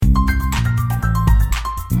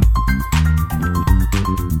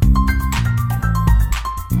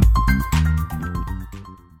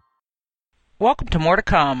Welcome to More to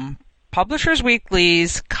Come, Publishers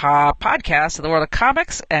Weekly's podcast of the world of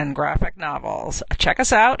comics and graphic novels. Check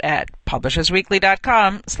us out at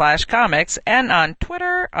publishersweekly.com/comics and on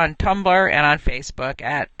Twitter, on Tumblr, and on Facebook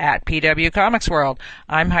at PW Comics World.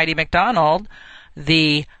 I'm Heidi McDonald,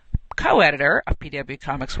 the co-editor of PW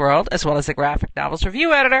Comics World, as well as the graphic novels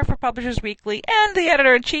review editor for Publishers Weekly and the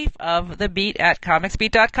editor-in-chief of The Beat at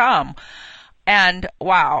comicsbeat.com. And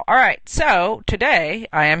wow. All right. So today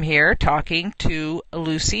I am here talking to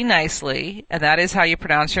Lucy Nicely, and that is how you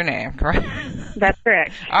pronounce your name, correct? That's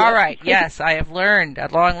correct. All right. Yes, I have learned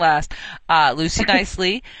at long last. Lucy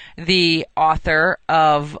Nicely, the author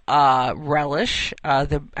of Relish,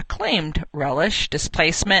 the acclaimed Relish,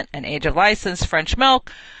 Displacement, and Age of License, French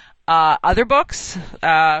Milk. Other books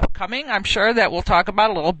coming, I'm sure, that we'll talk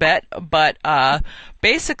about a little bit, but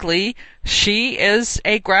basically, she is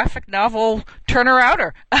a graphic novel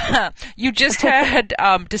turner-outer. You just had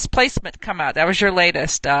Displacement come out. That was your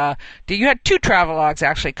latest. You had two travelogues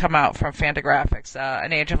actually come out from Fantagraphics,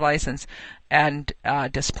 An Age of License and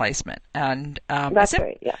Displacement. And that's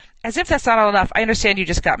right, yeah. As if that's not enough, I understand you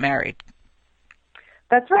just got married.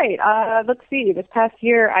 That's right. Let's see. This past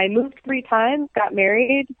year, I moved 3 times, got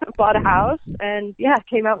married, bought a house, and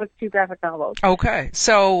came out with 2 graphic novels. Okay.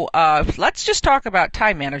 So let's just talk about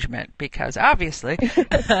time management, because obviously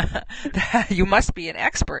you must be an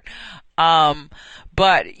expert.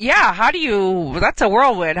 But yeah, that's a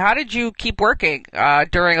whirlwind. How did you keep working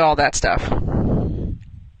during all that stuff?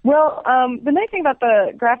 Well, the nice thing about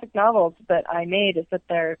the graphic novels that I made is that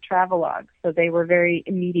they're travelogues, so they were very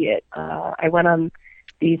immediate. I went on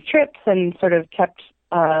these trips and sort of kept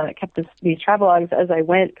these travelogues as I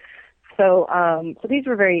went. So these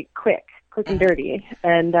were very quick and dirty.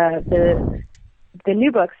 And the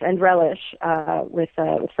new books and Relish with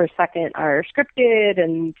First Second are scripted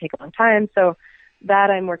and take a long time. So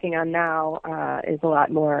that I'm working on now is a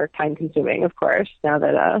lot more time consuming, of course, now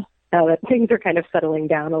that things are kind of settling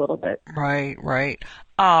down a little bit. Right.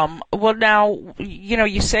 Well, now,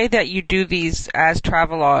 you say that you do these as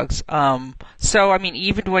travelogues. So, I mean,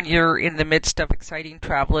 even when you're in the midst of exciting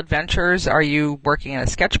travel adventures, are you working in a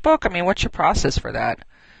sketchbook? I mean, what's your process for that?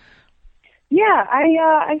 Yeah,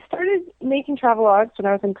 I started making travelogues when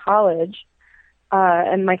I was in college.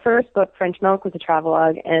 And my first book, French Milk, was a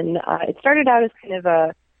travelogue. And it started out as kind of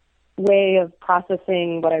a way of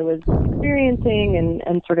processing what I was experiencing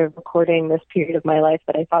and sort of recording this period of my life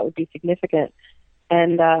that I thought would be significant,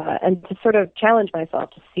 and to sort of challenge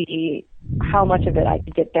myself to see how much of it I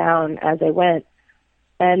could get down as I went.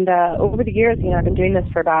 And over the years, I've been doing this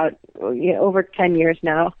for about over 10 years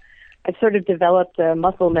now. I've sort of developed a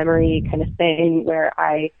muscle memory kind of thing where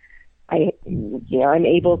I'm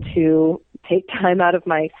able to take time out of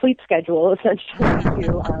my sleep schedule essentially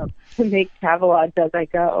to make travelogues as I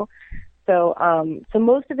go. So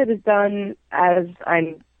most of it is done as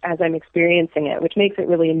I'm experiencing it, which makes it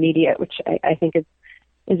really immediate, which I think is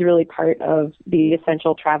really part of the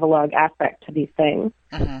essential travelogue aspect to these things.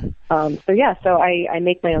 Mm-hmm. So I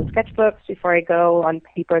make my own sketchbooks before I go on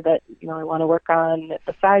paper that I want to work on,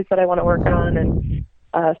 the size that I want to work on, and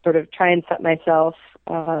sort of try and set myself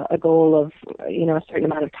a goal of a certain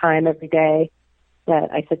amount of time every day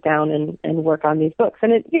that I sit down and work on these books.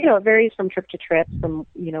 And it varies from trip to trip from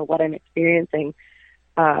what I'm experiencing.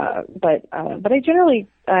 But I generally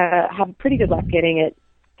have pretty good luck getting it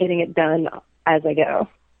done as I go.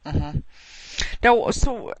 Mm-hmm. Now,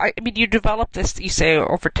 so I mean, you developed this, you say,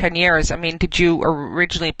 over 10 years. I mean, did you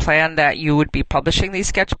originally plan that you would be publishing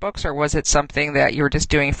these sketchbooks, or was it something that you were just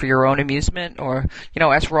doing for your own amusement, or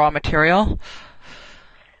as raw material?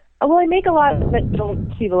 Well, I make a lot that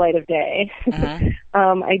don't see the light of day.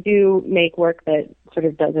 Mm-hmm. I do make work that sort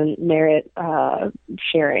of doesn't merit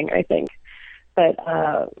sharing, I think. But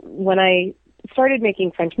when I started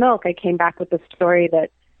making French Milk, I came back with a story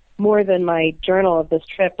that more than my journal of this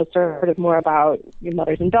trip was sort of more about your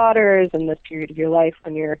mothers and daughters and this period of your life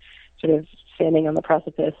when you're sort of standing on the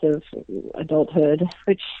precipice of adulthood,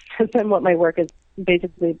 which has been what my work has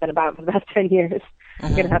basically been about for the past 10 years. Mm-hmm.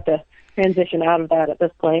 I'm going to have to transition out of that at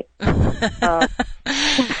this point. But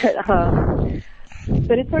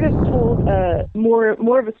it sort of told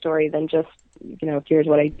more of a story than just, here's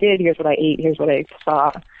what I did, here's what I ate, here's what I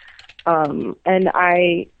saw. And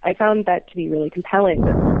I found that to be really compelling,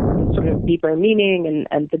 the sort of deeper meaning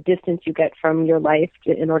and the distance you get from your life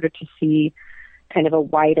in order to see kind of a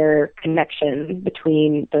wider connection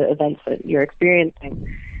between the events that you're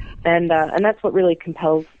experiencing. And that's what really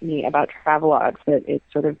compels me about travelogues, that it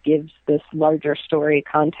sort of gives this larger story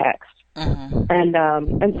context. Mm-hmm.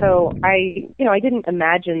 And so I didn't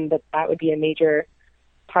imagine that would be a major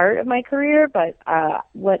part of my career, but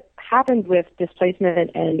what happened with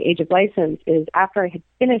Displacement and Age of License is after I had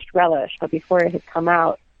finished Relish, but before it had come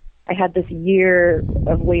out, I had this year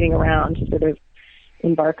of waiting around to sort of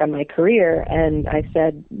embark on my career, and I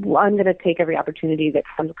said, well, I'm going to take every opportunity that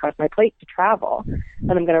comes across my plate to travel,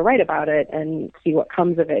 and I'm going to write about it and see what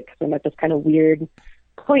comes of it, because I'm at this kind of weird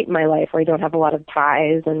point in my life where I don't have a lot of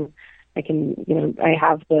ties, and I can, I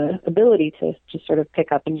have the ability to just sort of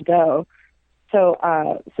pick up and go. So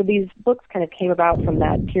these books kind of came about from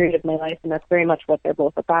that period of my life, and that's very much what they're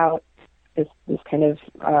both about. This kind of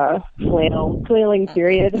flailing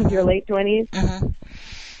period of your late 20s. Mm-hmm.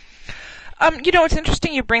 It's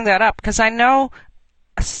interesting you bring that up, because I know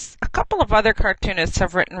a couple of other cartoonists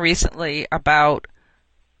have written recently about,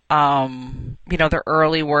 their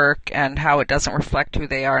early work and how it doesn't reflect who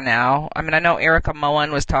they are now. I mean, I know Erica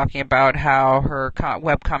Moen was talking about how her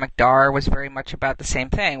webcomic Dar was very much about the same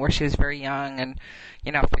thing, where she was very young and,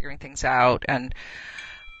 figuring things out. And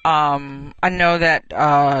I know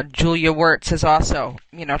that Julia Wirtz has also,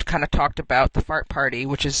 kind of talked about the Fart Party,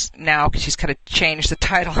 which is now, because she's kind of changed the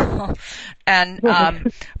title. And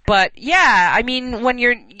but yeah, I mean, when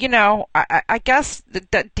you're, I guess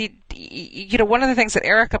one of the things that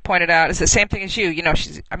Erica pointed out is the same thing as you.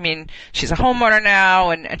 She's a homeowner now,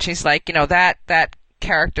 and she's like, that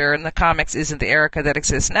character in the comics isn't the Erica that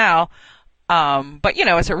exists now. But,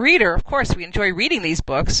 as a reader, of course, we enjoy reading these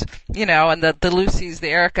books, and the Lucys, the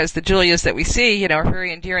Ericas, the Julias that we see, are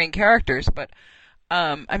very endearing characters. But,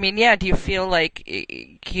 do you feel like,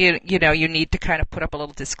 you need to kind of put up a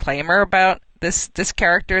little disclaimer about this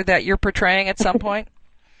character that you're portraying at some point?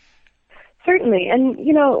 Certainly. And,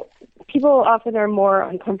 people often are more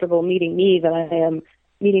uncomfortable meeting me than I am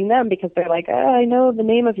meeting them, because they're like, oh, I know the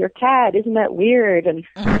name of your cat. Isn't that weird? And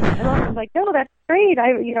I was like, no, that's great.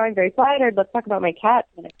 I'm very flattered. Let's talk about my cat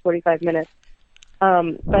for the next 45 minutes.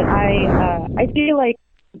 But I feel like,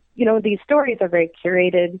 these stories are very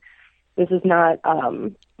curated. This is not,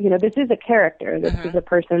 this is a character. This is a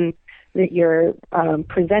person that you're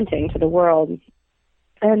presenting to the world.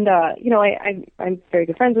 And, I'm very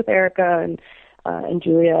good friends with Erica and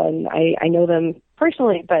Julia, and I know them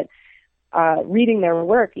personally, but reading their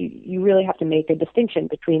work, you really have to make a distinction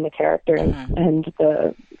between the character and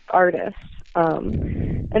the artist.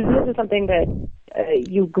 And this is something that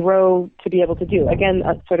you grow to be able to do. Again,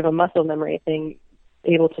 a sort of a muscle memory thing,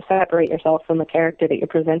 able to separate yourself from the character that you're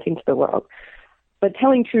presenting to the world. But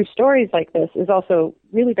telling true stories like this is also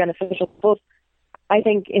really beneficial, both, I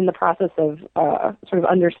think, in the process of sort of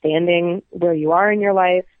understanding where you are in your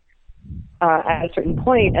life, at a certain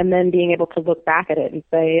point, and then being able to look back at it and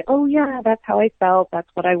say, oh yeah, that's how I felt, that's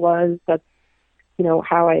what I was, that's,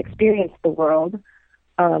 how I experienced the world,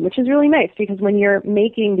 which is really nice, because when you're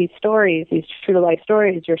making these stories, these true-to-life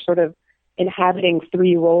stories, you're sort of inhabiting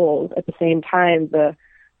three roles at the same time. The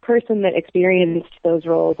person that experienced those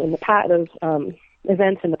roles in the past, those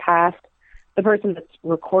events in the past, the person that's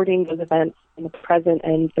recording those events in the present,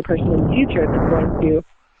 and the person in the future that's going to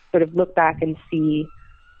sort of look back and see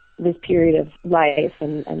this period of life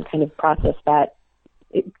and kind of process that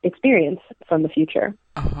experience from the future.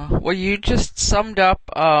 Well, you just summed up,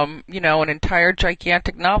 an entire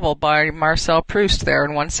gigantic novel by Marcel Proust there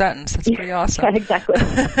in one sentence. That's pretty awesome. Yeah, exactly.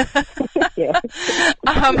 Thank you.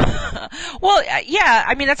 Well, yeah,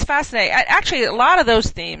 I mean, that's fascinating. Actually, a lot of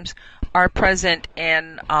those themes are present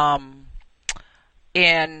in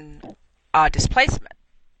Displacement,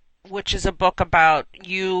 which is a book about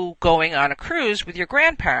you going on a cruise with your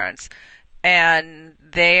grandparents, and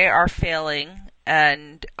they are failing,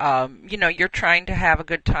 and you're trying to have a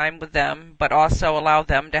good time with them, but also allow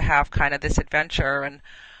them to have kind of this adventure and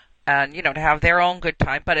to have their own good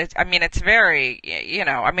time. But it's very,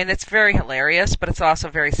 it's very hilarious, but it's also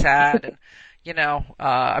very sad, and there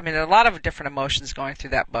are a lot of different emotions going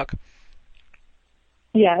through that book.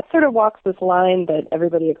 Yeah, it sort of walks this line that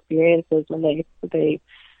everybody experiences when they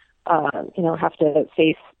have to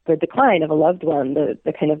face the decline of a loved one,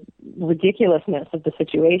 the kind of ridiculousn's of the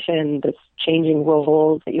situation, this changing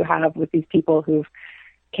roles that you have with these people who've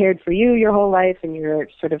cared for you your whole life, and you're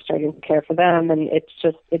sort of starting to care for them, and it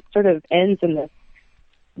sort of ends in this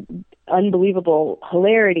unbelievable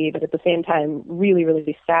hilarity, but at the same time really,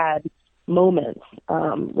 really sad moments,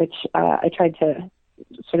 which I tried to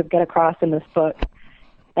sort of get across in this book.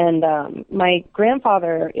 And my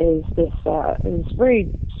grandfather is this very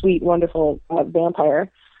sweet, wonderful vampire.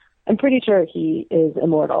 I'm pretty sure he is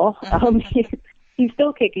immortal. He's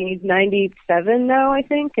still kicking. He's 97 now, I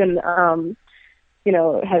think, and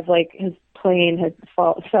has his plane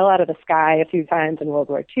fell out of the sky a few times in World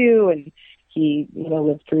War II, and He,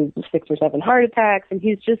 lived through 6 or 7 heart attacks, and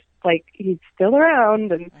he's just he's still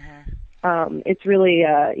around, and it's really,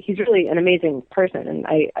 he's really an amazing person, and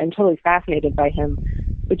I'm totally fascinated by him,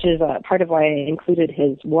 which is part of why I included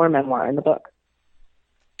his war memoir in the book.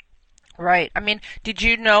 Right. I mean, did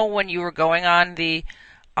you know when you were going on the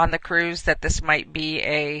cruise that this might be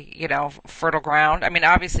a, fertile ground? I mean,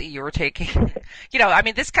 obviously you were taking,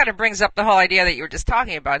 this kind of brings up the whole idea that you were just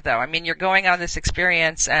talking about, though. I mean, you're going on this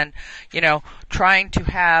experience and, trying to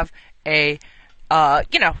have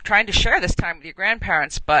trying to share this time with your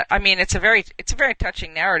grandparents. But I mean, it's a very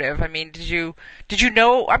touching narrative. I mean, did you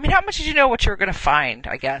know, I mean, how much did you know what you were going to find,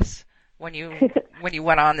 I guess, when you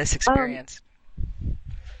went on this experience?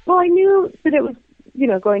 Well, I knew that it was,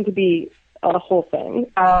 going to be a whole thing.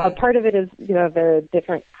 Part of it is, the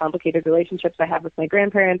different complicated relationships I have with my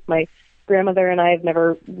grandparents. My grandmother and I have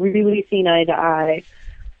never really seen eye to eye.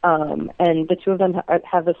 And the two of them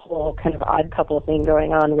have this whole kind of odd couple thing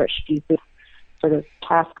going on where she's this sort of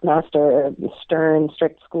taskmaster, stern,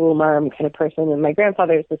 strict school mom kind of person, and my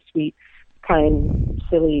grandfather is this sweet, kind,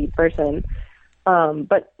 silly person.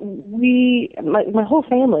 But my whole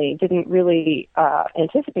family didn't really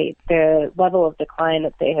anticipate the level of decline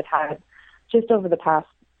that they had just over the past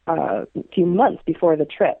few months before the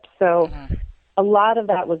trip. So a lot of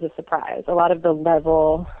that was a surprise. A lot of the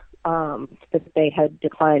level that they had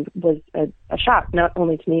declined was a shock, not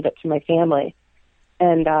only to me but to my family.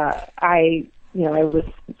 And I was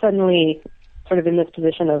suddenly sort of in this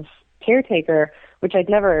position of caretaker, which I'd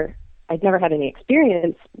never had any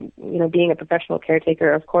experience, being a professional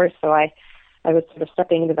caretaker, of course. So I was sort of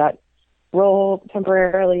stepping into that role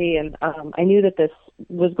temporarily, and I knew that this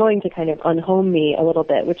was going to kind of unhome me a little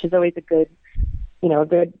bit, which is always a good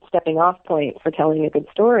stepping off point for telling a good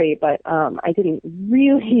story. But I didn't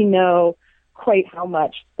really know quite how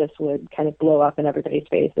much this would kind of blow up in everybody's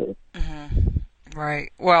faces.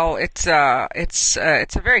 Right. Well, it's a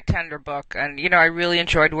very tender book, and I really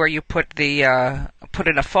enjoyed where you put in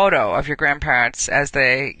a photo of your grandparents as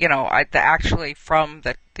they, actually from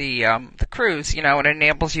the cruise. It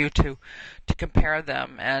enables you to compare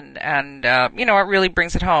them, and it really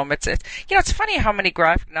brings it home. It's funny how many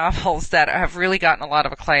graphic novels that have really gotten a lot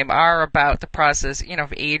of acclaim are about the process,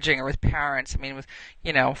 of aging or with parents. I mean, with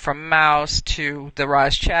from Mouse to the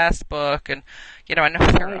Roz Chast book, and I know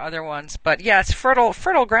there are other ones, but yeah, it's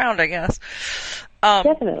fertile ground, I guess.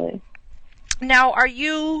 Definitely. Now, are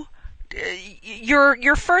you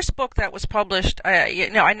your first book that was published?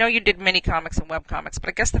 I know you did mini comics and web comics, but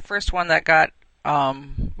I guess the first one that got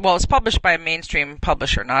it's published by a mainstream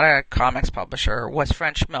publisher, not a comics publisher, was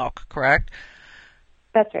French Milk, correct?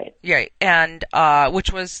 That's right. Yeah, and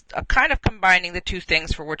which was kind of combining the two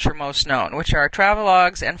things for which you're most known, which are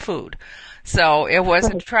travelogues and food. So it was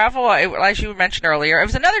a travel, as you mentioned earlier. It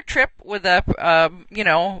was another trip with a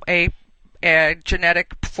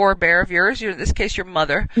genetic forebear of yours. In this case, your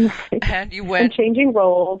mother, and you went and changing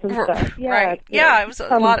roles and stuff. Yeah, right. Yeah, it was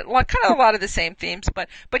a lot of the same themes, but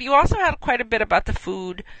you also had quite a bit about the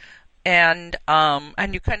food, and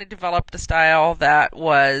you kind of developed a style that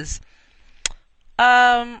was.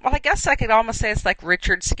 I guess I could almost say it's like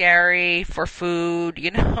Richard Scarry for food.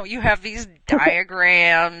 You have these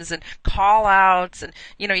diagrams and call outs, and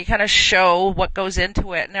you kind of show what goes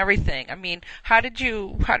into it and everything. I mean, how did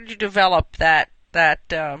you develop that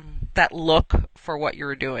look for what you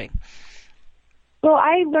were doing? Well,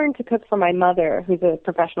 I learned to cook from my mother, who's a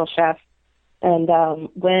professional chef, and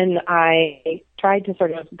when I tried to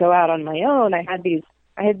sort of go out on my own, I had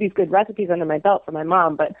these good recipes under my belt from my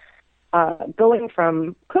mom, but going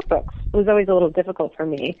from cookbooks was always a little difficult for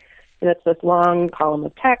me. It's this long column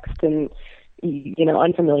of text and,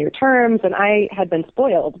 unfamiliar terms. And I had been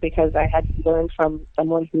spoiled because I had learned from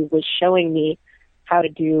someone who was showing me how to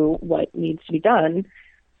do what needs to be done,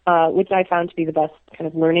 which I found to be the best kind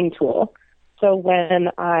of learning tool. So when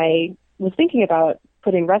I was thinking about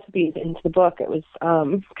putting recipes into the book, it was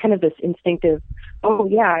kind of this instinctive,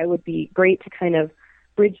 it would be great to kind of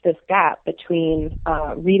bridge this gap between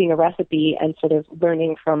reading a recipe and sort of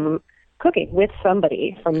learning from cooking with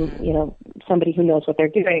somebody somebody who knows what they're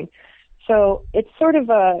doing. So it's sort of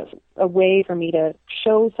a way for me to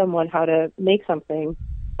show someone how to make something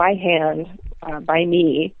by hand, by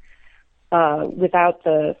me, without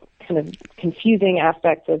the kind of confusing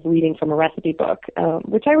aspects of reading from a recipe book,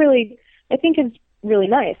 which I think is really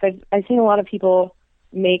nice. I've seen a lot of people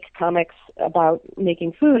make comics about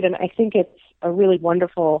making food, and I think it's a really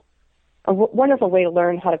wonderful way to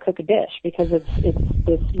learn how to cook a dish, because it's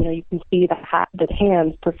this, you can see that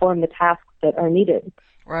hands perform the tasks that are needed.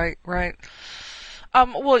 Right.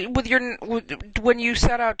 Well, when you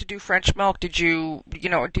set out to do French Milk, did you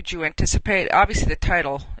anticipate? Obviously, the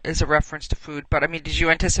title is a reference to food, but I mean, did you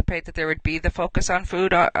anticipate that there would be the focus on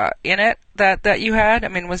food in it that you had? I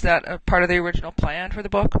mean, was that a part of the original plan for the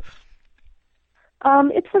book?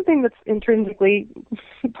 It's something that's intrinsically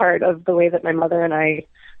part of the way that my mother and I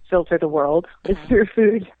filter the world is through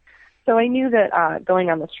food. So I knew that going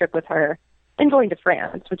on this trip with her and going to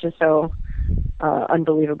France, which is so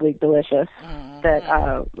unbelievably delicious, that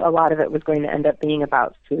a lot of it was going to end up being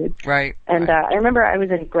about food. Right. And I remember I was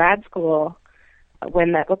in grad school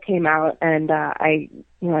when that book came out, and I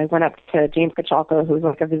went up to James Kachalko, who was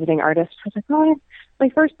like a visiting artist. I was like, "Oh, my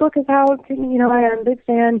first book is out. I'm a big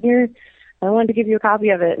fan. Here, I wanted to give you a copy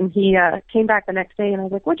of it." And he came back the next day, and I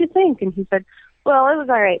was like, "What'd you think?" And he said, "Well, it was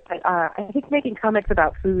all right, but I think making comics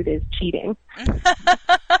about food is cheating."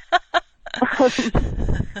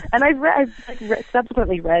 And I've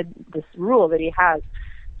subsequently read this rule that he has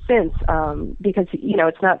since, because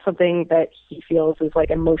it's not something that he feels is like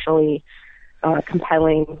emotionally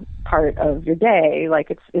compelling part of your day. Like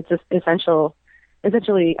it's just essentially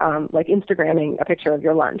like Instagramming a picture of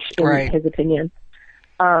your lunch, in his opinion.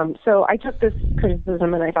 So I took this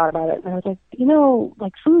criticism and I thought about it, and I was like,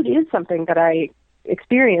 like food is something that I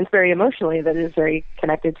experience very emotionally, that is very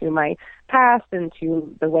connected to my past and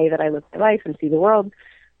to the way that I live my life and see the world.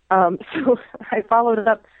 So I followed it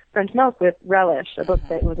up French Milk with Relish, a book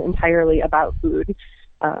that was entirely about food,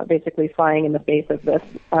 basically flying in the face of this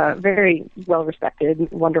very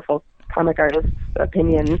well-respected, wonderful comic artist's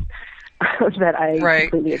opinion that I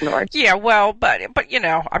completely ignored. Yeah, well, but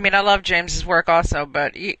I mean, I love James's work also,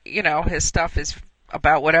 but his stuff is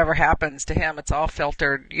about whatever happens to him. It's all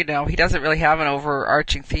filtered. He doesn't really have an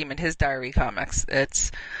overarching theme in his diary comics.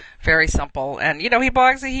 It's very simple, and he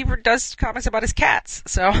does comics about his cats.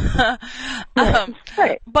 So,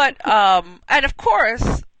 right. But and of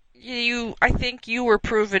course, I think you were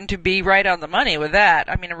proven to be right on the money with that.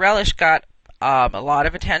 I mean, Relish got a lot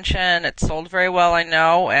of attention. It sold very well, I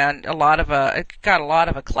know, and it got a lot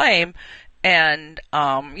of acclaim. And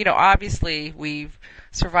obviously we've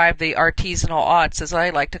survived the artisanal aughts, as I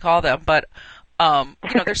like to call them, but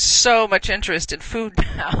there's so much interest in food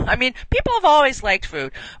now. I mean, people have always liked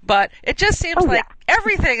food, but it just seems like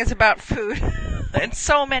everything is about food in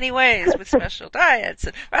so many ways, with special diets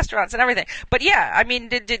and restaurants and everything. But yeah, I mean,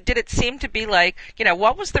 did it seem to be like,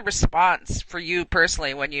 what was the response for you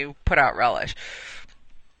personally when you put out Relish?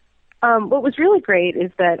 What was really great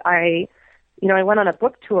is that I went on a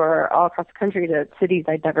book tour all across the country to cities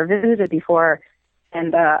I'd never visited before,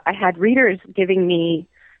 and I had readers giving me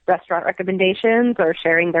restaurant recommendations or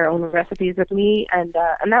sharing their own recipes with me, and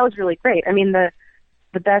that was really great. I mean, the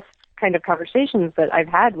best kind of conversations that I've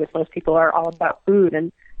had with most people are all about food,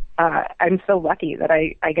 and I'm so lucky that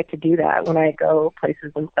I get to do that when I go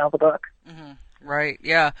places and sell the book. Mm-hmm. Right,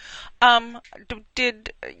 yeah.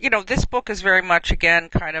 This book is very much, again,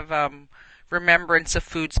 kind of remembrance of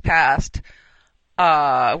food's past,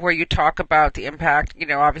 where you talk about the impact,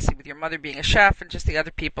 obviously with your mother being a chef and just the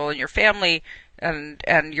other people in your family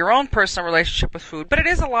and your own personal relationship with food. But it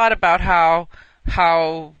is a lot about how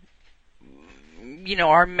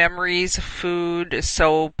our memories of food is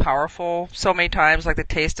so powerful so many times, like the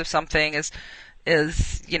taste of something is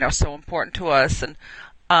so important to us. And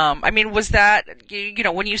I mean, was that,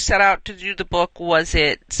 when you set out to do the book, was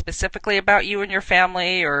it specifically about you and your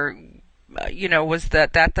family, or was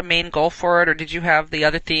that the main goal for it, or did you have the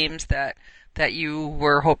other themes that you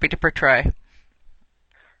were hoping to portray?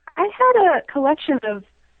 I had a collection of,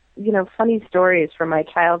 funny stories from my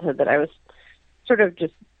childhood that I was sort of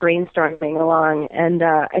just brainstorming along, and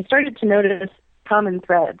I started to notice common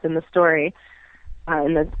threads in the story,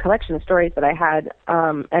 in the collection of stories that I had,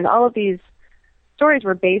 and all of these stories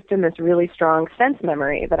were based in this really strong sense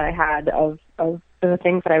memory that I had of the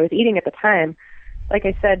things that I was eating at the time. Like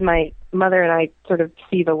I said, my mother and I sort of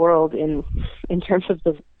see the world in terms of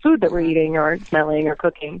the food that we're eating or smelling or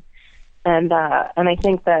cooking, and I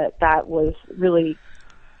think that was really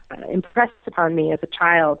impressed upon me as a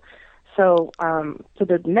child. So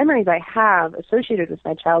the memories I have associated with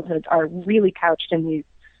my childhood are really couched in these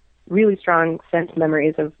really strong sense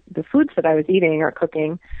memories of the foods that I was eating or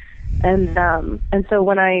cooking, and so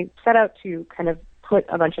when I set out to kind of put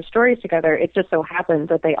a bunch of stories together, it just so happened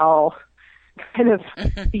that they all kind of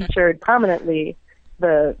featured prominently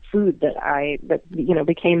the food that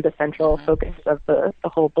became the central focus of the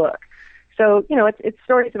whole book. So it's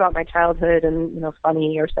stories about my childhood, and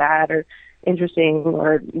funny or sad or interesting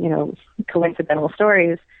or coincidental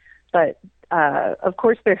stories, but of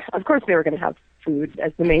course they were going to have food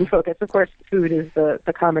as the main focus. Of course, food is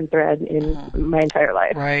the common thread in my entire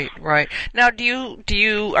life. Right. Now, do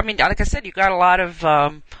you, I mean, like I said, you got a lot of,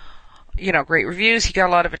 great reviews. You got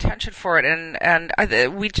a lot of attention for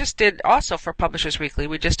it. We just did also for Publishers Weekly,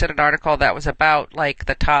 we just did an article that was about like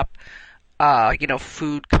the top,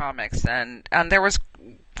 food comics. And there was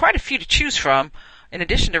quite a few to choose from. In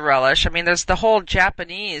addition to Relish, I mean, there's the whole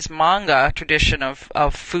Japanese manga tradition of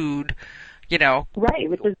food, Right,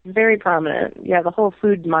 which is very prominent. Yeah, the whole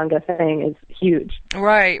food manga thing is huge.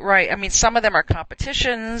 Right. I mean, some of them are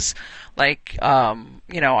competitions, like,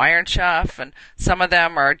 Iron Chef, and some of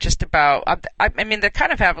them are just about, I mean, they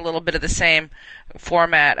kind of have a little bit of the same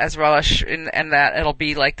format as Relish in that it'll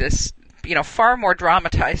be like this, far more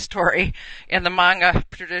dramatized story in the manga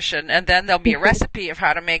tradition, and then there'll be a recipe of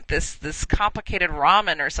how to make this complicated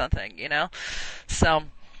ramen or something, So,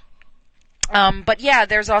 but yeah,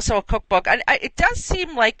 there's also a cookbook. It does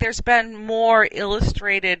seem like there's been more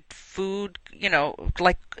illustrated food,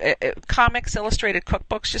 like comics, illustrated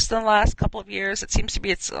cookbooks just in the last couple of years. It seems to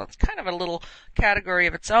be it's kind of a little category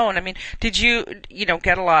of its own. I mean, did you,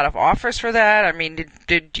 get a lot of offers for that? I mean,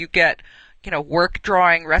 did you get work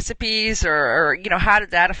drawing recipes or how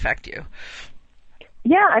did that affect you?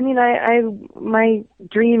 Yeah, I mean, my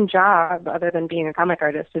dream job, other than being a comic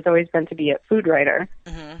artist, has always been to be a food writer.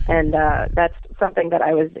 And that's something that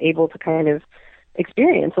I was able to kind of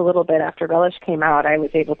experience a little bit after Relish came out. I was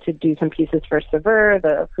able to do some pieces for Saveur,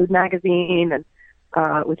 the food magazine, and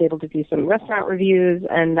was able to do some restaurant reviews.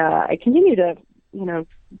 And I continue to,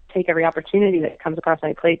 take every opportunity that comes across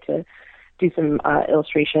my plate to do some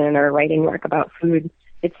illustration or writing work about food.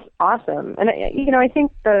 It's awesome. And, I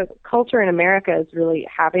think the culture in America is really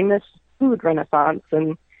having this food renaissance.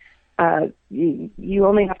 And you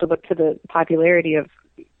only have to look to the popularity of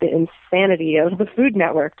the insanity of the Food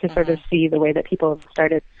Network to sort of see the way that people have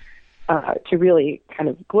started to really kind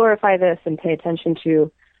of glorify this and pay attention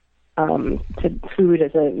to food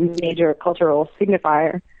as a major cultural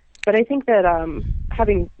signifier. But I think that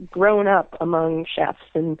having grown up among chefs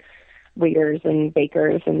and waiters and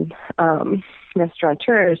bakers and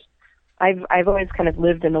restaurateurs, I've always kind of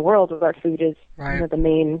lived in the world where food is the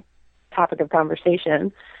main topic of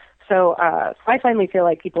conversation. So I finally feel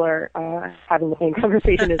like people are having the same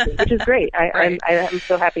conversation as me, which is great. I'm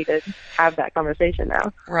so happy to have that conversation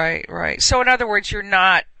now. Right. So in other words, you're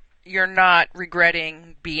not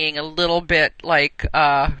regretting being a little bit like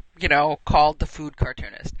called the food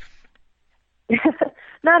cartoonist.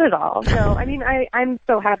 Not at all. No, I mean, I'm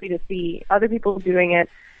so happy to see other people doing it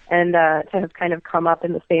and to have kind of come up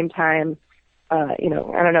in the same time, I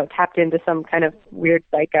don't know, tapped into some kind of weird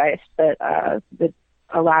zeitgeist that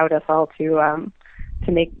allowed us all to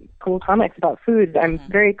make cool comics about food. I'm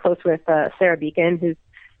very close with Sarah Beacon, who's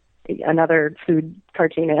another food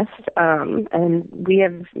cartoonist, and we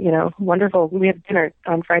have, we have dinner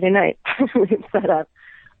on Friday night we've set up.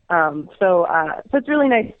 So it's really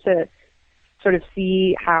nice to sort of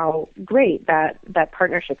see how great that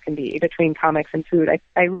partnership can be between comics and food.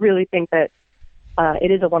 I really think that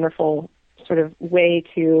it is a wonderful sort of way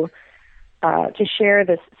to share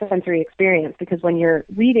this sensory experience, because when you're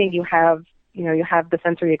reading, you have the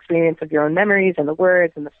sensory experience of your own memories and the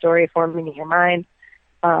words and the story forming in your mind.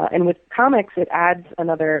 And with comics, it adds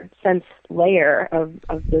another sense layer of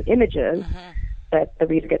the images that the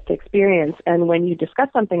reader gets to experience. And when you discuss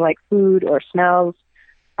something like food or smells,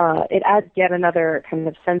 it adds yet another kind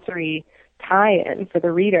of sensory tie-in for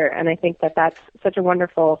the reader. And I think that that's such a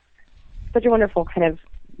wonderful kind of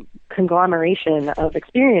conglomeration of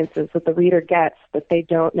experiences that the reader gets that they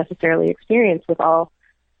don't necessarily experience with all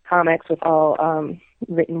comics, with all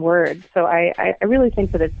written words. So I really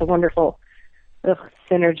think that it's a wonderful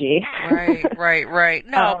synergy. Right.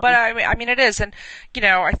 No, but I mean it is, and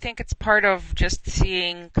I think it's part of just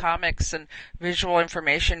seeing comics and visual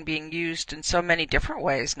information being used in so many different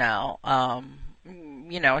ways now.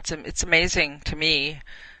 It's amazing to me,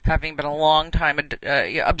 having been a long time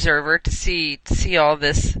observer, to see all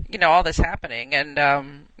this all this happening, and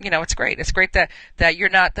it's great. It's great that you're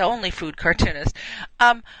not the only food cartoonist.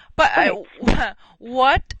 But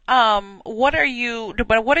what are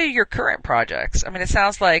your current projects? I mean, it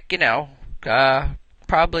sounds like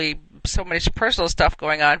probably so much personal stuff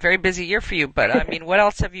going on. Very busy year for you. But I mean, what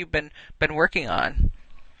else have you been working on?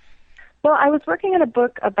 Well, I was working on a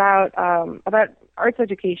book about arts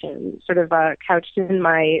education, sort of couched in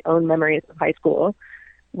my own memories of high school,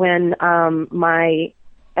 when my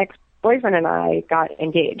ex-boyfriend and I got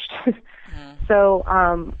engaged. So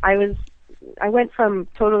I went from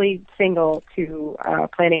totally single to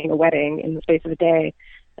planning a wedding in the space of a day,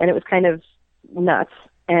 and it was kind of nuts.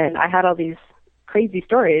 And I had all these crazy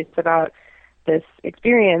stories about this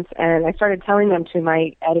experience, and I started telling them to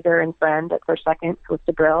my editor and friend at First Second,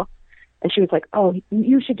 Calista Brill, and she was like, "Oh,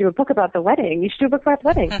 you should do a book about the wedding. You should do a book about the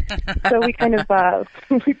wedding." So we kind of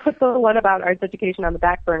we put the one about arts education on the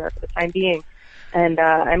back burner for the time being, and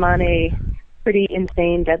I'm on a pretty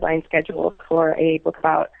insane deadline schedule for a book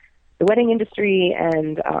about the wedding industry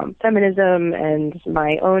and feminism and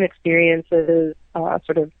my own experiences,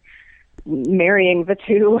 sort of marrying the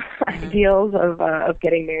two ideals of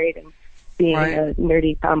getting married and being a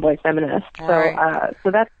nerdy tomboy feminist.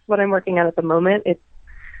 So that's what I'm working on at the moment. It's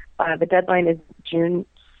the deadline is June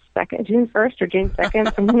 1st or June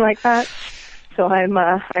 2nd, something like that. So I'm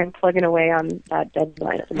plugging away on that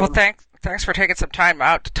deadline at the moment. Well, thanks for taking some time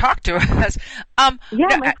out to talk to us. My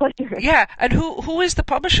pleasure. Yeah, and who is the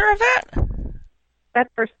publisher of that?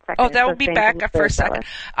 That's First Second. Oh, that will be back at First Second.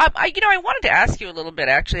 I wanted to ask you a little bit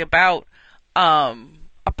actually about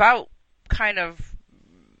kind of,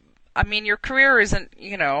 I mean, your career isn't,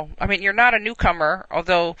 you're not a newcomer,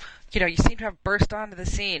 although, you seem to have burst onto the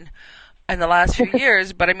scene in the last few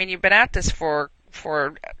years, but I mean, you've been at this for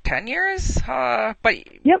 10 years,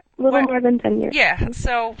 but yep, a little more than 10 years. Yeah,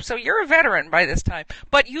 so you're a veteran by this time,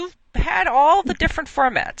 but you've had all the different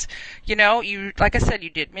formats. You, like I said, you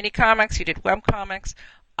did mini comics, you did web comics,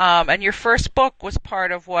 and your first book was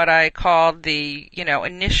part of what I called the,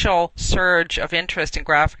 initial surge of interest in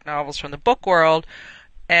graphic novels from the book world.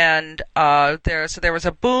 And there was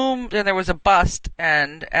a boom, then there was a bust,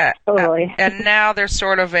 and totally. And now there's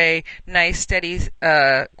sort of a nice steady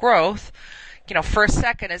growth. First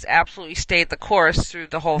Second has absolutely stayed the course through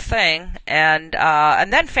the whole thing, and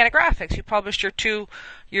then Fantagraphics. You published your two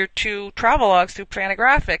travelogues through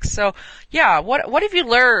Fantagraphics. So yeah, what have you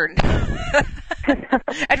learned?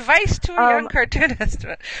 Advice to a young cartoonist.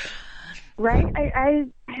 Right, I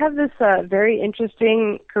have this very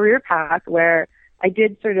interesting career path where I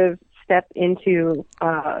did sort of step into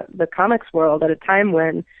the comics world at a time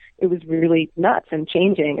when it was really nuts and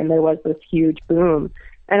changing, and there was this huge boom.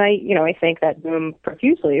 And I thank that boom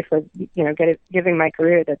profusely for, giving my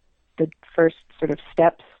career the first sort of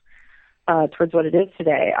steps towards what it is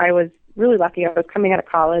today. I was really lucky. I was coming out of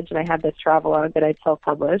college, and I had this travelogue that I'd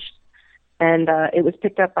self-published, and it was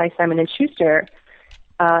picked up by Simon & Schuster,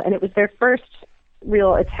 and it was their first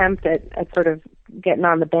real attempt at sort of getting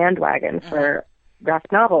on the bandwagon for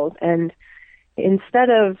graphic novels. And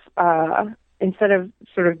instead of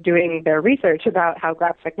sort of doing their research about how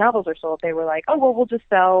graphic novels are sold, they were like, oh, well, we'll just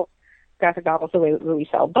sell graphic novels the way we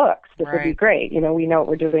sell books. This would be great. We know what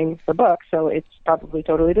we're doing for books, so it's probably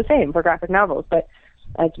totally the same for graphic novels. But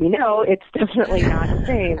as we know, it's definitely not the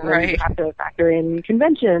same. Right. You have to factor in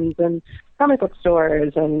conventions and comic book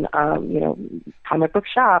stores and, comic book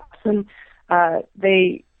shops. And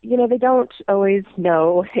they don't always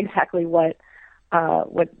know exactly where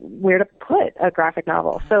to put a graphic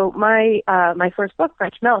novel. So my first book,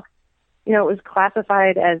 French Milk, it was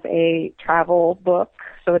classified as a travel book,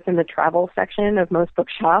 so it's in the travel section of most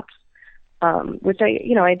bookshops, which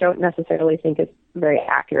I don't necessarily think is very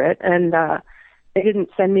accurate. And they didn't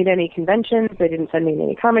send me to any conventions, they didn't send me to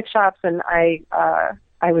any comic shops, and I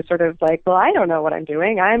was sort of like, well, I don't know what I'm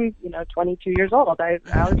doing. I'm 22 years old.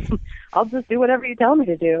 I'll just do whatever you tell me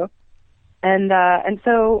to do. And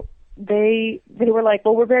so they were like,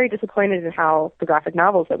 well, we're very disappointed in how the graphic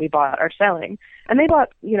novels that we bought are selling. And they bought,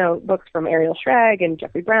 books from Ariel Schrag and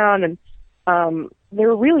Jeffrey Brown, and they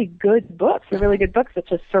were really good books. They're really good books that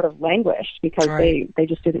just sort of languished because they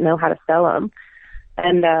just didn't know how to sell them.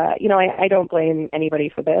 And, I don't blame anybody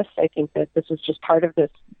for this. I think that this was just part of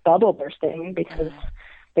this bubble bursting because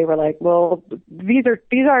they were like, well, these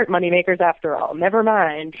aren't moneymakers after all. Never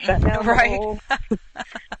mind. Shut down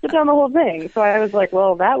the whole thing. So I was like,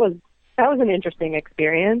 well, that was an interesting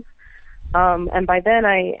experience. And by then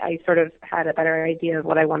I sort of had a better idea of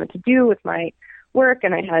what I wanted to do with my work,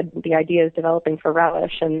 and I had the ideas developing for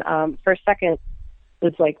Relish. And First Second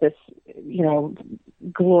was like this,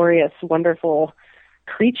 glorious, wonderful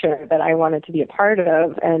creature that I wanted to be a part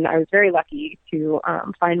of, and I was very lucky to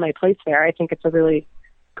find my place there. I think it's a really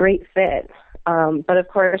great fit. But of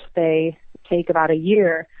course, they take about a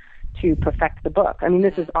year to perfect the book. I mean,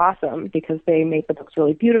 this is awesome because they make the books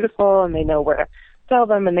really beautiful, and they know where to sell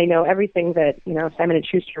them, and they know everything that, Simon &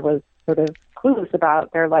 Schuster was sort of clueless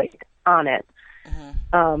about. They're like on it.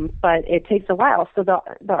 But it takes a while, so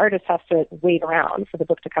the artist has to wait around for the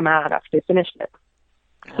book to come out after they finished it.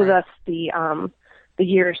 So thus the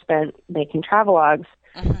year spent making travelogues.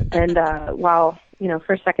 And while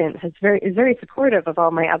First Second is very supportive of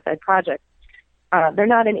all my outside projects, they're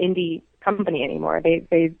not an indie company anymore.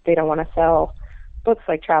 They don't want to sell books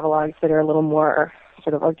like travelogues that are a little more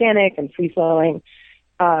sort of organic and free flowing.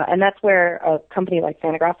 And that's where a company like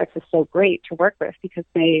Fantagraphics is so great to work with, because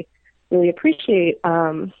they really appreciate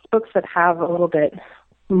books that have a little bit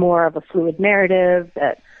more of a fluid narrative,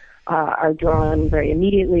 that are drawn very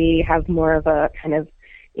immediately, have more of a kind of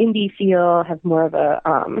indie feel, have more of a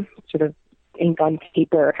sort of ink on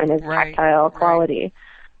paper kind of tactile quality.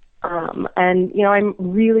 And, you know, I'm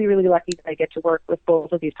really, really lucky that I get to work with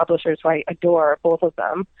both of these publishers, who I adore both of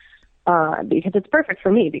them, because it's perfect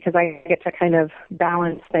for me, because I get to kind of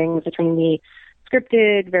balance things between the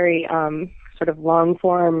scripted, very sort of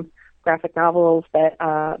long-form graphic novels that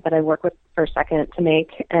I work with First Second to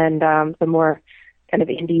make, and the more kind of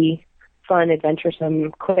indie, fun,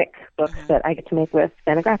 adventuresome, quick books that I get to make with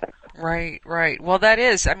Fantagraphics. Right. Well, that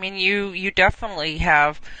is, I mean, you definitely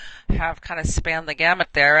have kind of spanned the gamut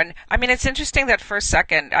there. And I mean, it's interesting that First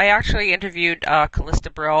Second, I actually interviewed Callista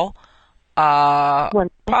Brill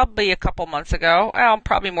probably a couple months ago. Well,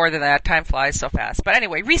 probably more than that. Time flies so fast. But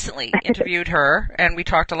anyway, recently interviewed her, and we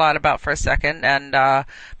talked a lot about First Second, and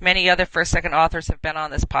many other First Second authors have been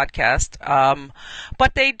on this podcast.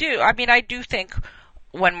 But they do, I mean, I do think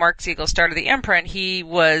when Mark Siegel started the imprint, he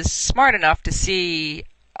was smart enough to see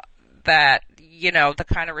that, you know, the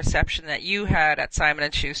kind of reception that you had at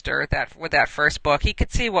Simon & Schuster with that first book, he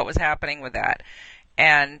could see what was happening with that.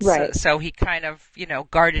 And so he kind of, you know,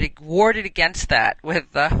 warded against that with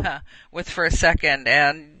First Second.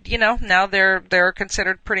 And, you know, now they're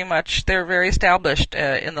considered pretty much, they're very established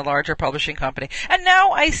in the larger publishing company. And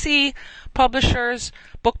now I see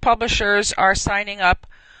book publishers are signing up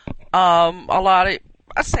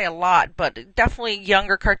I'd say a lot, but definitely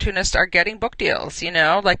younger cartoonists are getting book deals, you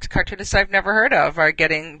know, like cartoonists I've never heard of are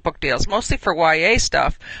getting book deals, mostly for YA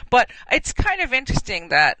stuff. But it's kind of interesting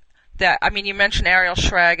that I mean, you mentioned Ariel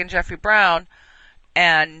Schrag and Jeffrey Brown,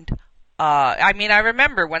 and I mean, I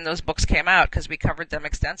remember when those books came out, because we covered them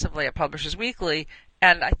extensively at Publishers Weekly,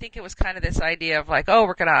 and I think it was kind of this idea of like, oh,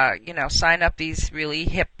 we're gonna, you know, sign up these really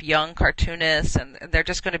hip young cartoonists, and they're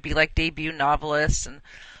just going to be like debut novelists, and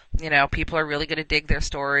you know, people are really going to dig their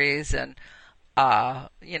stories. And,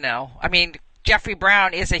 you know, I mean, Jeffrey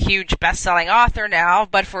Brown is a huge best-selling author now,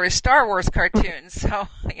 but for his Star Wars cartoons, so,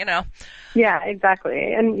 you know. Yeah,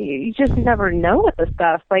 exactly. And you just never know with this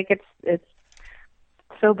stuff. Like, it's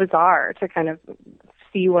so bizarre to kind of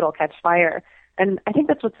see what'll catch fire. And I think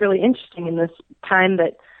that's what's really interesting in this time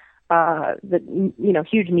that, you know,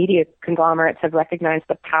 huge media conglomerates have recognized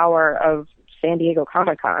the power of San Diego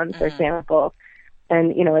Comic-Con, for example.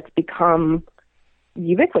 And, you know, it's become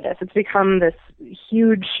ubiquitous. It's become this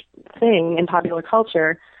huge thing in popular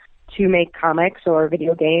culture to make comics or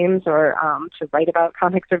video games, or to write about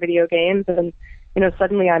comics or video games. And, you know,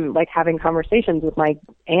 suddenly I'm like having conversations with my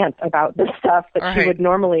aunt about this stuff that she would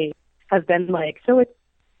normally have been like, so it's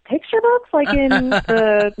picture books like in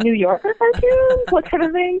the New Yorker cartoons, what kind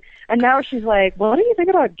of thing? And now she's like, what do you think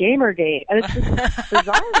about Gamergate? And it's just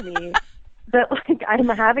bizarre to me that like I'm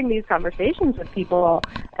having these conversations with people,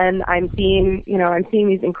 and I'm seeing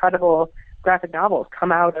these incredible graphic novels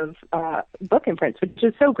come out of book imprints, which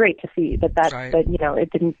is so great to see that you know,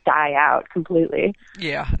 it didn't die out completely.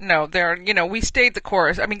 Yeah, no, you know, we stayed the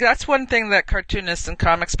course. I mean, that's one thing that cartoonists and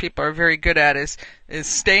comics people are very good at is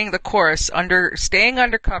staying the course, staying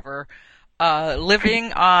undercover,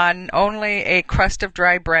 living on only a crust of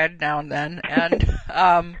dry bread now and then, and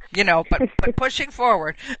you know, but pushing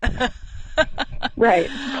forward. Right,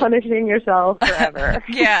 punishing yourself forever.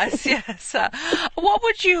 Yes. What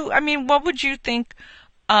would you think,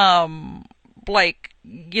 like,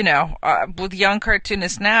 you know, with young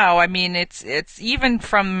cartoonists now? I mean, it's even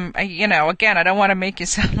from, you know, again, I don't want to make you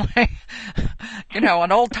sound like, you know,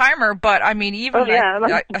 an old timer, but I mean, even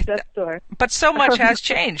but so much has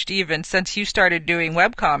changed even since you started doing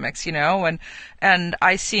webcomics, you know, and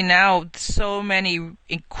I see now so many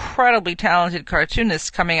incredibly talented cartoonists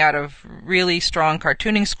coming out of really strong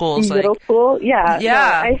cartooning schools. Middle school, yeah.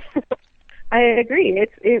 No, I agree.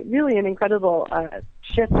 It's really an incredible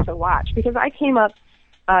shift to watch, because I came up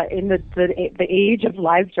in the age of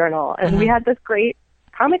LiveJournal, and we had this great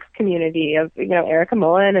comics community of, you know, Erica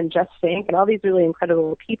Mullen and Jess Fink and all these really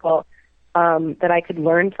incredible people that I could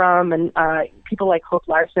learn from, and people like Hope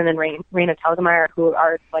Larson and Raina Telgemeier, who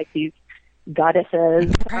are like these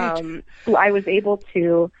goddesses, who I was able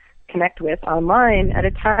to connect with online at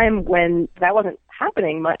a time when that wasn't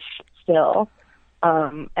happening much still.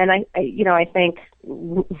 And I thank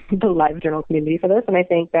the LiveJournal community for this, and I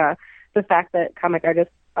think the fact that comic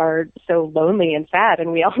artists are so lonely and sad,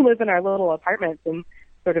 and we all live in our little apartments and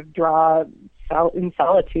sort of draw in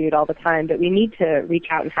solitude all the time, that we need to reach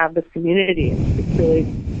out and have this community. It's really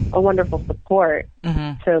a wonderful support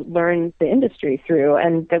to learn the industry through,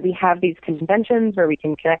 and that we have these conventions where we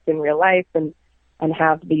can connect in real life and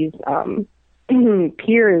have these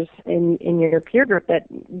peers in your peer group that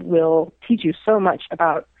will teach you so much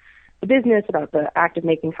about the business, about the act of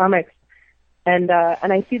making comics. And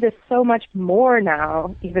I see this so much more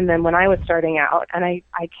now, even than when I was starting out. And I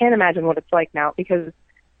can't imagine what it's like now, because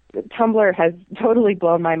Tumblr has totally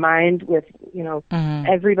blown my mind with,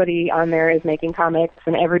 everybody on there is making comics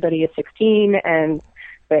and everybody is 16 and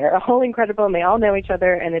they're all incredible and they all know each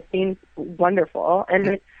other and it seems wonderful. And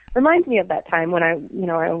it reminds me of that time when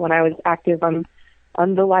when I was active on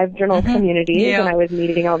the LiveJournal community and I was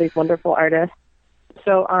meeting all these wonderful artists.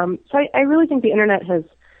 So I really think the internet has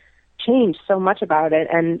changed so much about it,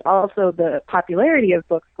 and also the popularity of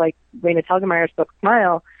books like Raina Telgemeier's book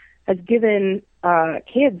Smile has given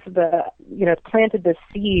kids planted this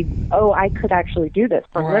seed. Oh, I could actually do this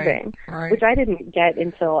for a living, which I didn't get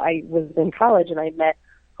until I was in college and I met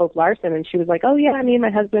Hope Larson, and she was like, "Oh yeah, me and my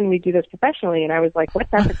husband, we do this professionally," and I was like, "What?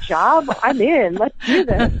 That's a job? I'm in. Let's do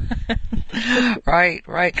this." Right.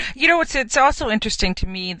 It's also interesting to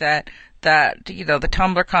me that the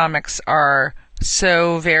Tumblr comics are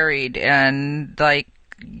so varied, and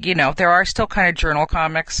there are still kind of journal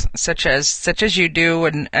comics such as you do,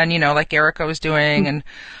 and like Erica was doing, and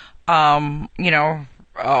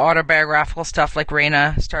autobiographical stuff like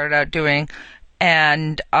Raina started out doing,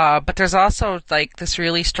 and but there's also like this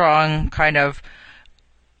really strong kind of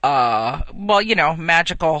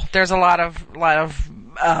magical. There's a lot of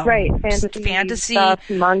fantasy stuff,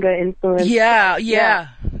 manga influence. Yeah.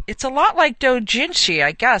 It's a lot like doujinshi,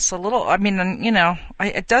 I guess. A little. I mean,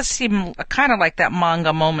 it does seem kind of like that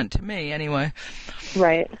manga moment to me, anyway.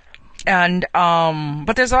 Right. And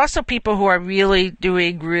but there's also people who are really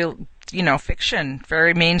doing real, fiction,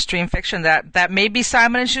 very mainstream fiction that maybe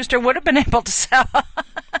Simon and Schuster would have been able to sell,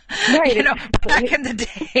 right? Back in the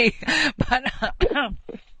day, but.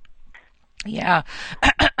 Yeah.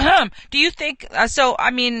 Do you think, so, I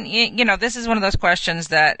mean, this is one of those questions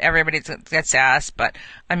that everybody gets asked, but,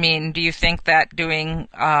 I mean, do you think that doing,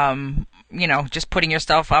 just putting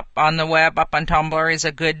yourself up on the web, up on Tumblr is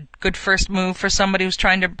a good first move for somebody who's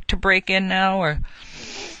trying to break in now, or?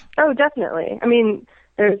 Oh, definitely. I mean,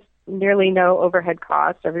 there's nearly no overhead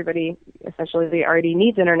cost. Everybody essentially already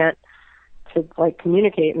needs internet to,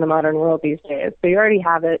 communicate in the modern world these days. So you already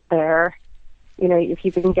have it there. If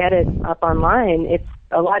you can get it up online, it's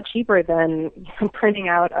a lot cheaper than printing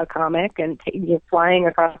out a comic and flying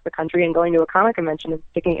across the country and going to a comic convention and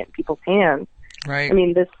sticking it in people's hands. Right. I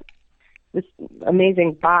mean, this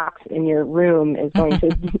amazing box in your room is going to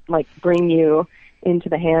bring you into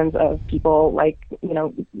the hands of people like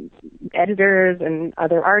editors and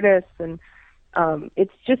other artists, and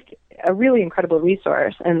it's just a really incredible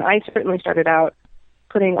resource. And I certainly started out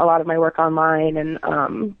putting a lot of my work online, and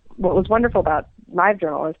what was wonderful about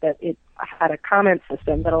LiveJournal is that it had a comment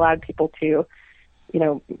system that allowed people to,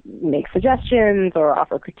 make suggestions or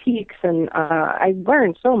offer critiques. And I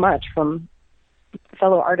learned so much from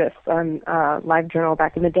fellow artists on LiveJournal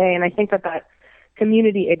back in the day. And I think that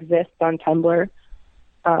community exists on Tumblr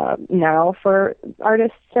now for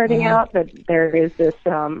artists starting out, that there is this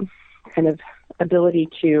kind of ability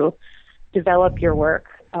to develop your work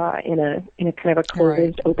in a kind of a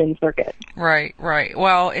closed, open circuit. Right.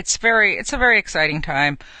 Well, it's a very exciting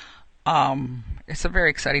time. It's a very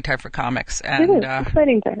exciting time for comics, and it is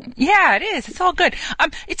exciting time. Yeah, it is. It's all good.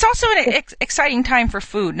 It's also an exciting time for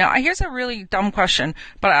food. Now, here's a really dumb question,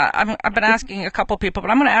 but I've been asking a couple people, but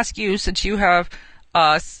I'm going to ask you, since you have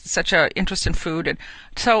such an interest in food. And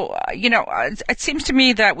so, it seems to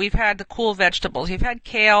me that we've had the cool vegetables. You've had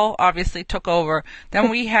kale, obviously took over. Then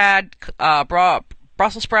we had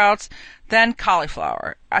Brussels sprouts, then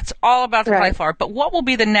cauliflower. That's all about the cauliflower. But what will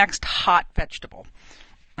be the next hot vegetable?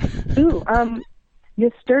 Ooh,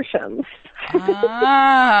 nasturtiums.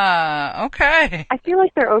 Okay. I feel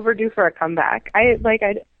like they're overdue for a comeback. I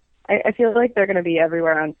feel like they're going to be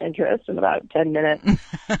everywhere on Pinterest in about 10 minutes.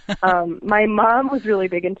 My mom was really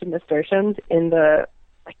big into nasturtiums in the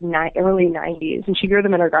early 90s, and she grew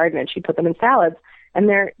them in her garden, and she put them in salads. And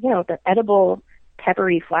they're edible,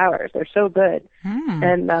 peppery flowers. They're so good.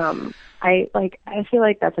 And I feel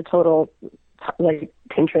like that's a total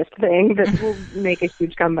Pinterest thing that will make a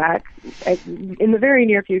huge comeback in the very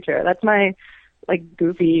near future. That's my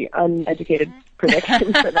goofy, uneducated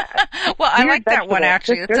prediction for that. Well, I like that one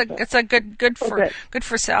actually. It's a good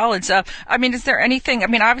for salads. I mean, is there anything? I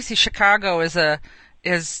mean, obviously Chicago is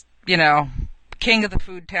king of the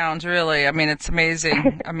food towns, really. I mean, it's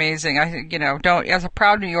amazing. I don't, as a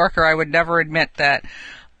proud New Yorker, I would never admit that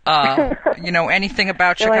Anything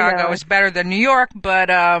about No, I Chicago know. is better than New York, but,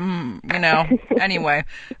 anyway,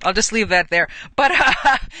 I'll just leave that there. But,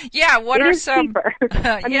 yeah, what It are is some, cheaper. I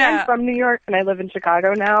mean, I'm yeah, from New York and I live in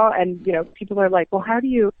Chicago now, and people are like, well, how do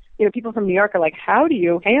you? People from New York are like, how do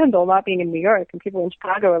you handle not being in New York? And people in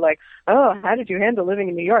Chicago are like, oh, how did you handle living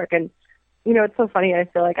in New York? And it's so funny. I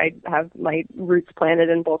feel like I have my roots planted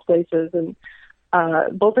in both places, and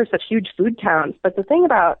both are such huge food towns. But the thing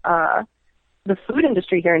about the food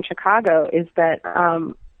industry here in Chicago is that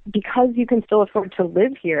because you can still afford to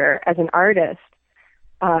live here as an artist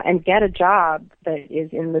and get a job that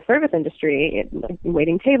is in the service industry, like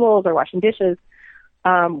waiting tables or washing dishes,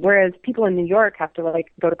 whereas people in New York have to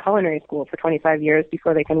go to culinary school for 25 years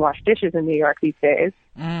before they can wash dishes in New York these days.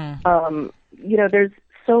 There's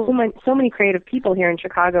so many creative people here in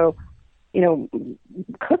Chicago,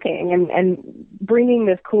 cooking and bringing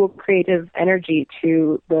this cool creative energy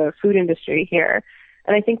to the food industry here.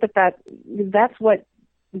 And I think that's what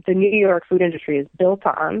the New York food industry is built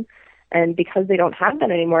on. And because they don't have that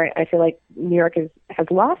anymore, I feel like New York has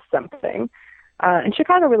lost something. And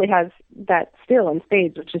Chicago really has that still in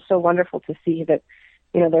spades, which is so wonderful to see that,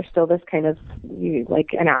 there's still this kind of like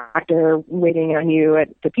an actor waiting on you at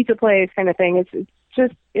the pizza place kind of thing.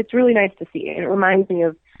 It's really nice to see. And it reminds me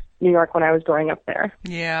of New York when I was growing up there.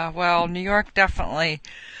 Yeah, well, New York definitely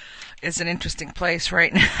is an interesting place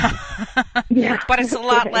right now. Yeah. But it's a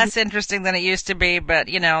lot less interesting than it used to be, but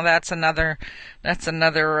that's another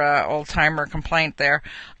old-timer complaint there.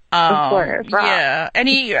 Of course. Yeah.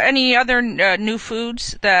 Any other new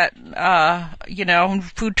foods that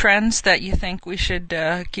food trends that you think we should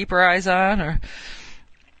keep our eyes on, or?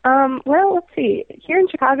 Well, let's see. Here in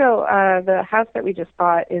Chicago, the house that we just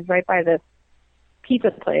bought is right by this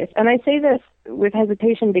pizza place. And I say this with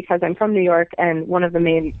hesitation because I'm from New York, and one of the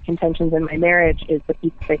main contentions in my marriage is the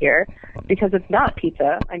pizza here, because it's not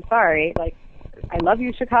pizza. I'm sorry. I love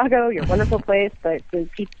you, Chicago. You're a wonderful place, but the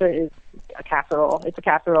pizza is a casserole. It's a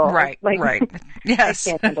casserole. Right. Right. Yes.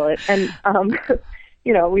 I can't handle it. And,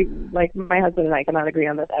 we, my husband and I cannot agree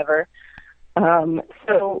on this ever.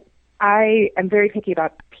 So I am very picky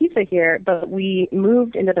about pizza here, but we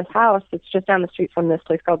moved into this house that's just down the street from this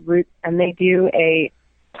place called Roots, and they do a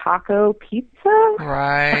taco pizza.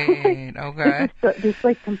 Right. Okay.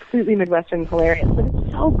 It's completely Midwestern hilarious, but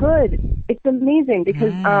it's so good. It's amazing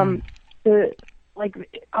because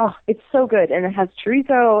it's so good, and it has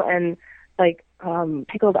chorizo and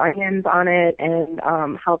pickled onions on it and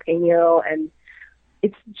jalapeno, and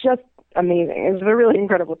it's just amazing. It's a really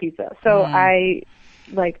incredible pizza. So I'm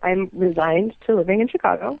resigned to living in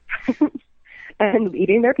Chicago and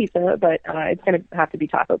eating their pizza, but it's going to have to be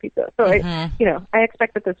taco pizza. So I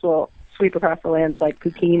expect that this will sweep across the lands like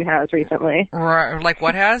poutine has recently. Like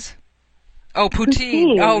what has? Oh,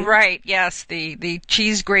 poutine. Oh, right. Yes, the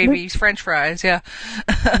cheese gravy French fries. Yeah.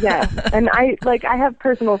 Yes, and I have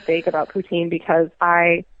personal stake about poutine because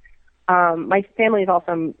my family is all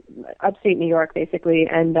from upstate New York, basically,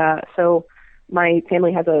 and so my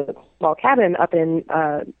family has a small cabin up in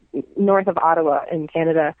north of Ottawa in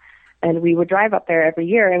Canada, and we would drive up there every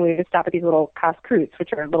year, and we would stop at these little casse-croûtes,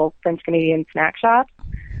 which are little French-Canadian snack shops,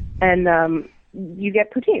 and you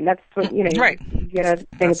get poutine. That's what, right. You get a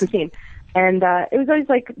thing of poutine. And it was always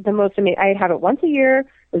the most amazing. I'd have it once a year.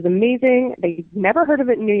 It was amazing. They never heard of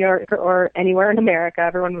it in New York or anywhere in America.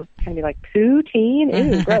 Everyone was kind of be like, poutine?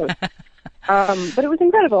 Ew, gross. But it was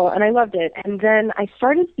incredible, and I loved it. And then I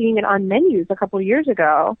started seeing it on menus a couple of years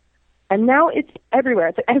ago, and now it's everywhere.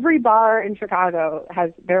 It's every bar in Chicago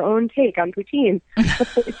has their own take on poutine,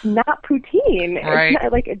 but it's not poutine. Right.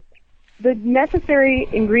 It's not, the necessary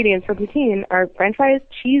ingredients for poutine are French fries,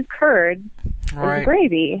 cheese curds, and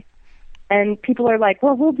gravy. And people are like,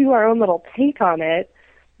 well, we'll do our own little take on it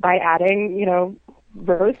by adding,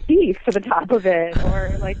 roast beef to the top of it,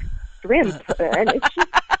 or shrimp. And it's just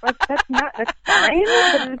that's fine,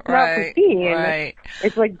 but it's not poutine. Right.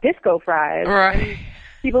 It's like disco fries. Right. And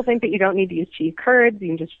people think that you don't need to use cheese curds, you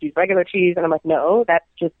can just use regular cheese, and I'm like, no, that's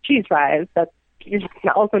just cheese fries. That's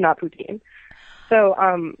also not poutine. So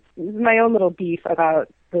this is my own little beef about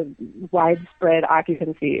the widespread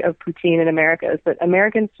occupancy of poutine in America is that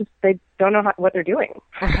Americans they don't know what they're doing.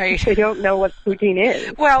 Right. They don't know what poutine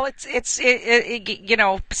is. Well, it's since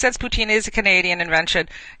poutine is a Canadian invention,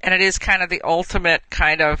 and it is kind of the ultimate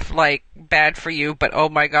kind of bad for you, but oh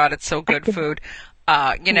my God, it's so good food.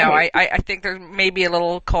 I think there may be a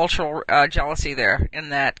little cultural jealousy there in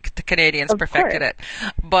that the Canadians perfected it.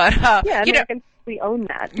 But Americans, we own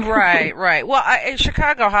that. Right. Well,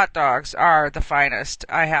 Chicago hot dogs are the finest,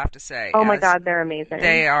 I have to say. Oh my God, they're amazing.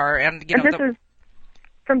 They are, and this is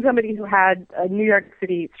from somebody who had a New York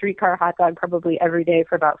City streetcar hot dog probably every day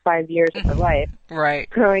for about 5 years of her life. Right.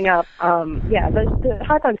 Growing up, the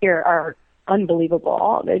hot dogs here are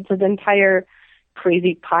unbelievable. It's an entire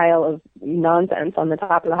crazy pile of nonsense on the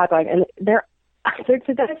top of the hot dog, and they're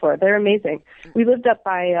to die for. They're amazing. We lived up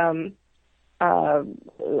by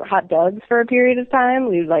hot dogs for a period of time.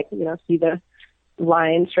 We would see the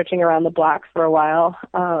line stretching around the block for a while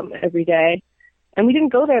every day. And we didn't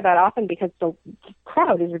go there that often because the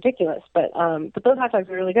crowd is ridiculous. But those hot dogs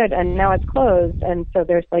are really good. And now it's closed, and so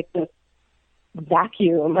there's like this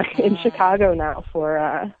vacuum in Chicago now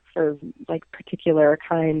for like particular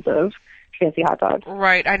kinds of fancy hot dogs.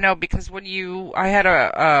 Right, I know, because I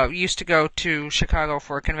had used to go to Chicago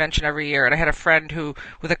for a convention every year, and I had a friend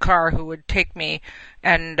with a car who would take me,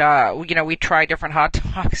 and we try different hot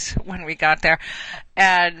dogs when we got there,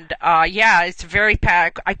 and it's very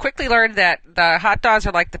packed. I quickly learned that the hot dogs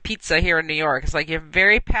are like the pizza here in New York. It's like you have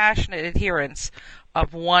very passionate adherence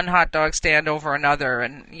of one hot dog stand over another,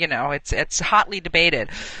 and it's hotly debated.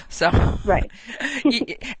 So right.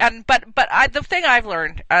 The thing I've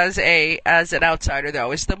learned as an outsider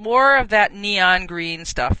though is the more of that neon green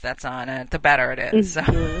stuff that's on it, the better it is.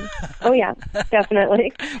 Mm-hmm. Oh yeah,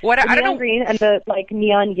 definitely. I don't know, green and the like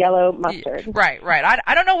neon yellow mustard. Right.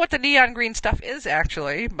 I don't know what the neon green stuff is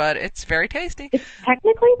actually, but it's very tasty. It's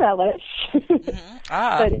technically relish,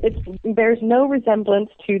 but there's no resemblance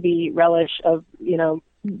to the relish of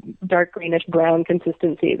dark greenish brown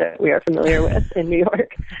consistency that we are familiar with in New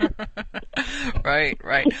York.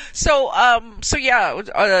 Right. So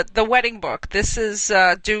the wedding book. This is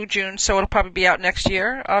due June, so it'll probably be out next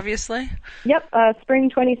year, obviously. Yep,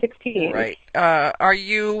 spring 2016. Right. Are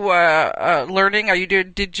you learning?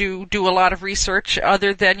 Did you do a lot of research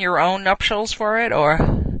other than your own nuptials for it, or?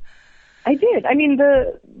 I did. I mean,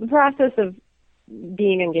 the process of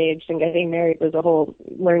being engaged and getting married was a whole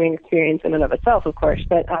learning experience in and of itself, of course.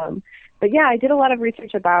 But yeah, I did a lot of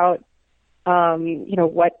research about,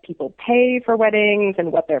 what people pay for weddings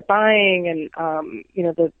and what they're buying and,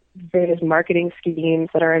 the various marketing schemes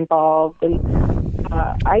that are involved. And,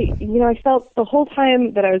 I felt the whole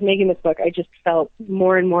time that I was making this book, I just felt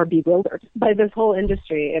more and more bewildered by this whole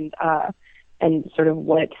industry and sort of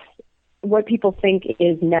what people think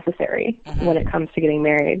is necessary when it comes to getting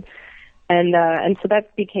married. And so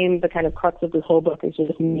that became the kind of crux of this whole book, is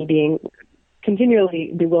just me being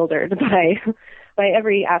continually bewildered by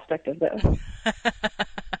every aspect of this.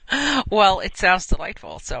 Well, it sounds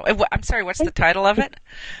delightful. So, I'm sorry, what's the title of it?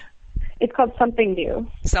 It's called Something New.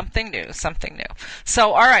 Something New.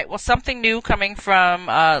 So, all right. Well, Something New coming from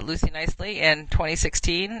Lucy Nicely in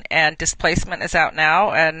 2016, and Displacement is out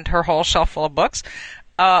now, and her whole shelf full of books.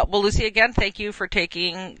 Well, Lucy, again, thank you for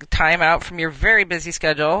taking time out from your very busy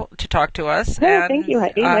schedule to talk to us. Oh, thank you,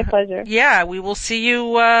 Heidi. My pleasure. Yeah, we will see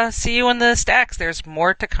you in the stacks. There's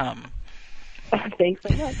more to come. Thanks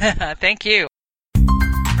so much. Thank you.